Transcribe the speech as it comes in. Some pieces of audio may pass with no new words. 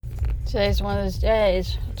Today's one of those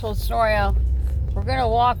days. I told Snorio, we're going to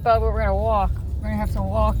walk, bud, we're going to walk. We're going to have to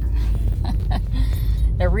walk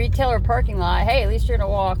the retailer parking lot. Hey, at least you're going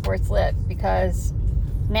to walk where it's lit, because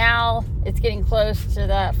now it's getting close to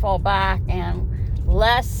that fall back and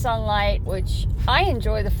less sunlight, which I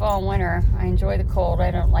enjoy the fall and winter. I enjoy the cold.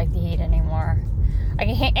 I don't like the heat anymore. I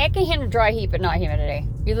can handle dry heat, but not humidity.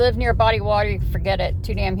 You live near a body of water, you can forget it.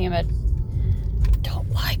 Too damn humid.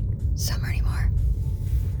 Don't like summer anymore.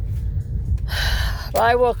 Well,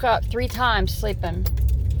 I woke up 3 times sleeping,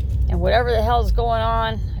 and whatever the hell's going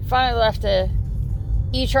on, I finally left a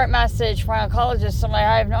e-chart message for my oncologist. I'm like,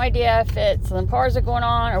 I have no idea if it's Lynparza going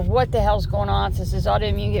on or what the hell's going on, since this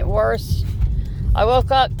autoimmune get worse. I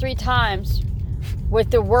woke up 3 times with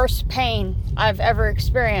the worst pain I've ever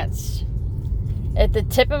experienced. At the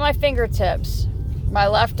tip of my fingertips, my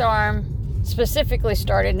left arm specifically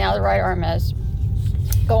started, now the right arm is,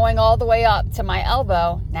 going all the way up to my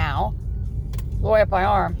elbow now, all the way up my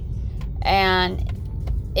arm. And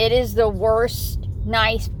it is the worst,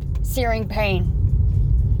 nice, searing pain.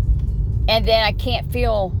 And then I can't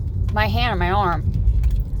feel my hand or my arm.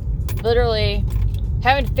 Literally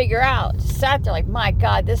having to figure out, sat there like, my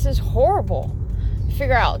God, this is horrible.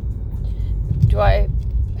 Figure out, do I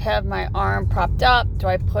have my arm propped up? Do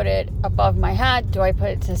I put it above my head? Do I put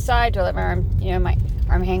it to the side? Do I let my arm, my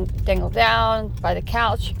arm dangle down by the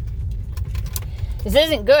couch? This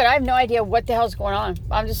isn't good. I have no idea what the hell's going on.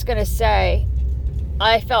 I'm just going to say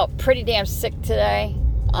I felt pretty damn sick today.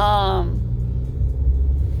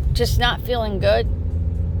 Just not feeling good.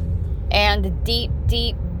 And the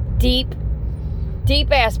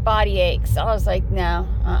deep ass body aches. I was like, no,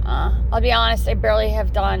 I'll be honest, I barely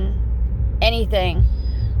have done anything.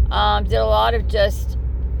 Did a lot of just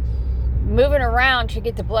moving around to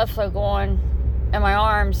get the blood flow going in my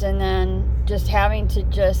arms, and then just having to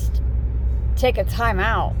just take a time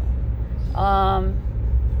out. I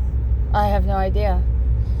have no idea.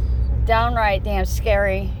 Downright damn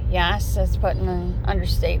scary. Yes, that's putting an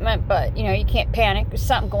understatement, but you can't panic. There's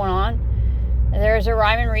something going on. There's a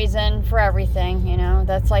rhyme and reason for everything,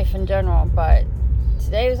 that's life in general. But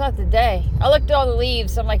today was not the day. I looked at all the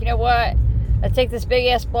leaves. I'm like, you know what? I take this big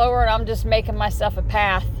ass blower and I'm just making myself a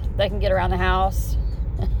path that I can get around the house.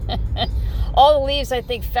 All the leaves I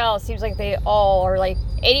think fell. It seems like they all are like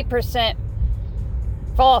 80%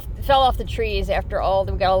 fell off the trees after all.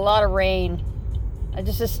 We got a lot of rain.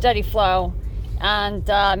 Just a steady flow. And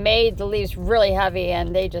made the leaves really heavy,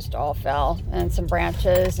 and they just all fell. And some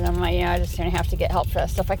branches. And I'm like, I just gonna have to get help for that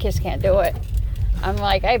stuff. I just can't do it. I'm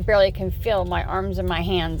like, I barely can feel my arms and my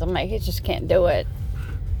hands. I'm like, I just can't do it.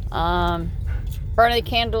 Burn the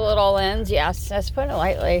candle at all ends. Yes, that's putting it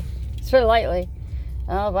lightly.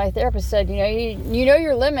 My therapist said, you know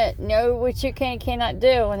your limit. Know what you can and cannot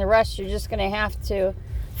do. And the rest you're just going to have to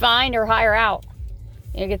find or hire out.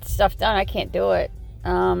 Get the stuff done. I can't do it. I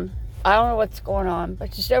don't know what's going on.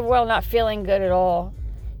 But just overall not feeling good at all.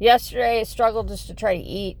 Yesterday I struggled just to try to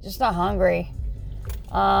eat. Just not hungry.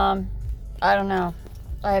 I don't know.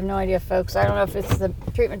 I have no idea, folks. I don't know if it's the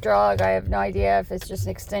treatment drug. I have no idea if it's just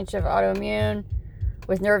an extension of autoimmune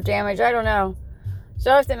with nerve damage. I don't know. So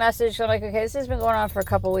I left the message. I'm like, okay, this has been going on for a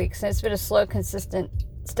couple weeks. And it's been a slow, consistent,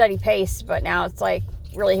 steady pace. But now it's like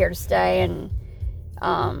really here to stay. And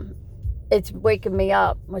it's waking me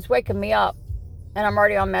up. It's waking me up. And I'm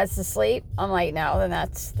already on meds to sleep. I'm like, no, then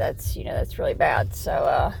that's really bad.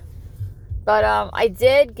 So, but I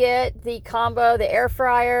did get the combo, the air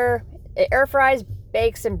fryer. It air fries,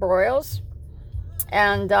 bakes, and broils.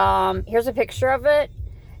 And here's a picture of it.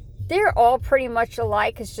 They're all pretty much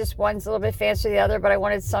alike. It's just one's a little bit fancier than the other, but I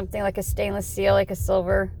wanted something like a stainless steel, like a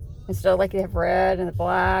silver, instead of like you have red and the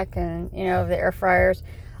black and, the air fryers.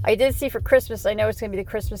 I did see for Christmas, I know it's going to be the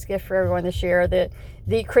Christmas gift for everyone this year,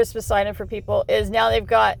 the Christmas item for people is now they've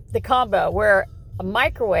got the combo where a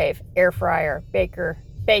microwave air fryer, bake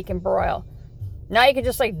and broil. Now you can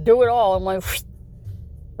just like do it all in one.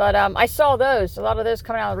 But I saw those, a lot of those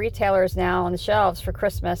coming out of retailers now on the shelves for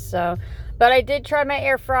Christmas. So, but I did try my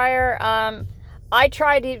air fryer. I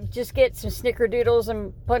tried to just get some snickerdoodles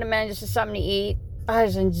and put them in just as something to eat. I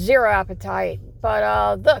was in zero appetite.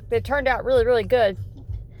 But look, they turned out really, really good.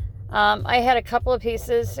 I had a couple of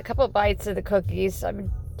bites of the cookies.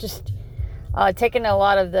 I'm just taking a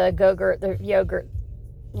lot of the yogurt,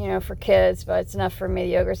 for kids, but it's enough for me,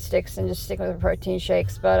 the yogurt sticks, and just sticking with the protein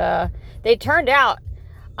shakes. But they turned out,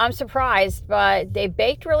 I'm surprised, but they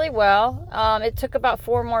baked really well. It took about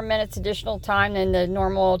 4 more minutes additional time than the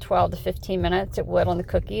normal 12 to 15 minutes it would on the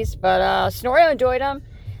cookies. But Snorio enjoyed them.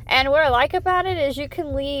 And what I like about it is you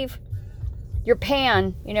can leave your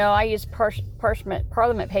pan, you know, I use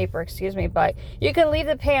parchment paper, excuse me, but you can leave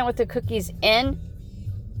the pan with the cookies in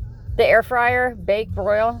the air fryer, bake,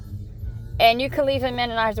 broil, and you can leave them in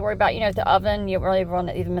and not have to worry about, you know, the oven. You don't really want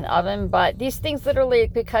to leave them in the oven, but these things literally,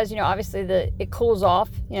 because, you know, obviously it cools off,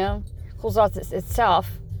 you know, cools off itself,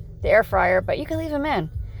 the air fryer, but you can leave them in.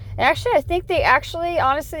 And actually, I think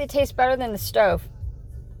honestly, they taste better than the stove.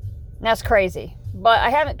 And that's crazy. But I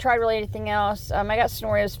haven't tried really anything else. I got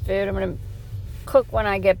Snorio's food. I'm going to cook when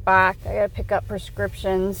I get back. I got to pick up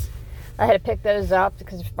prescriptions. I had to pick those up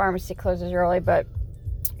because the pharmacy closes early, but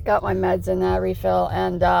got my meds in that refill.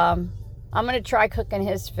 And I'm going to try cooking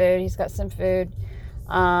his food. He's got some food.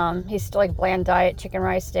 He's still like bland diet, chicken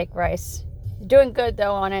rice, steak rice. Doing good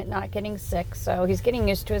though on it, not getting sick. So he's getting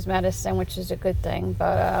used to his medicine, which is a good thing.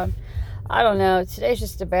 But I don't know. Today's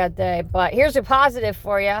just a bad day. But here's a positive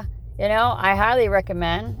for you. You know, I highly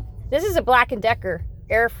recommend. This is a Black & Decker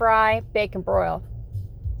air fry, bake, and broil.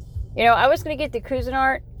 You know, I was going to get the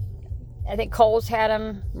Cuisinart. I think Kohl's had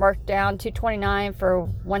them marked down $229 for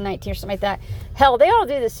 $119 or something like that. Hell, they all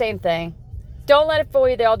do the same thing. Don't let it fool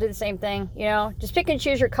you. They all do the same thing. You know, just pick and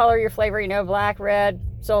choose your color, your flavor. You know, black, red,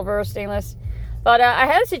 silver, stainless. But I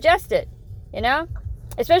highly suggest it. You know,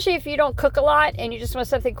 especially if you don't cook a lot and you just want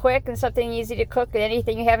something quick and something easy to cook.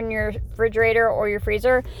 Anything you have in your refrigerator or your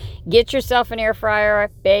freezer, get yourself an air fryer,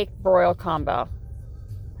 bake, broil combo.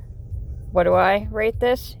 What do I rate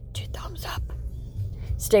this? 2 thumbs up.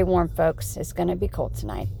 Stay warm, folks. It's going to be cold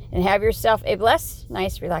tonight. And have yourself a blessed,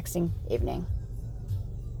 nice, relaxing evening.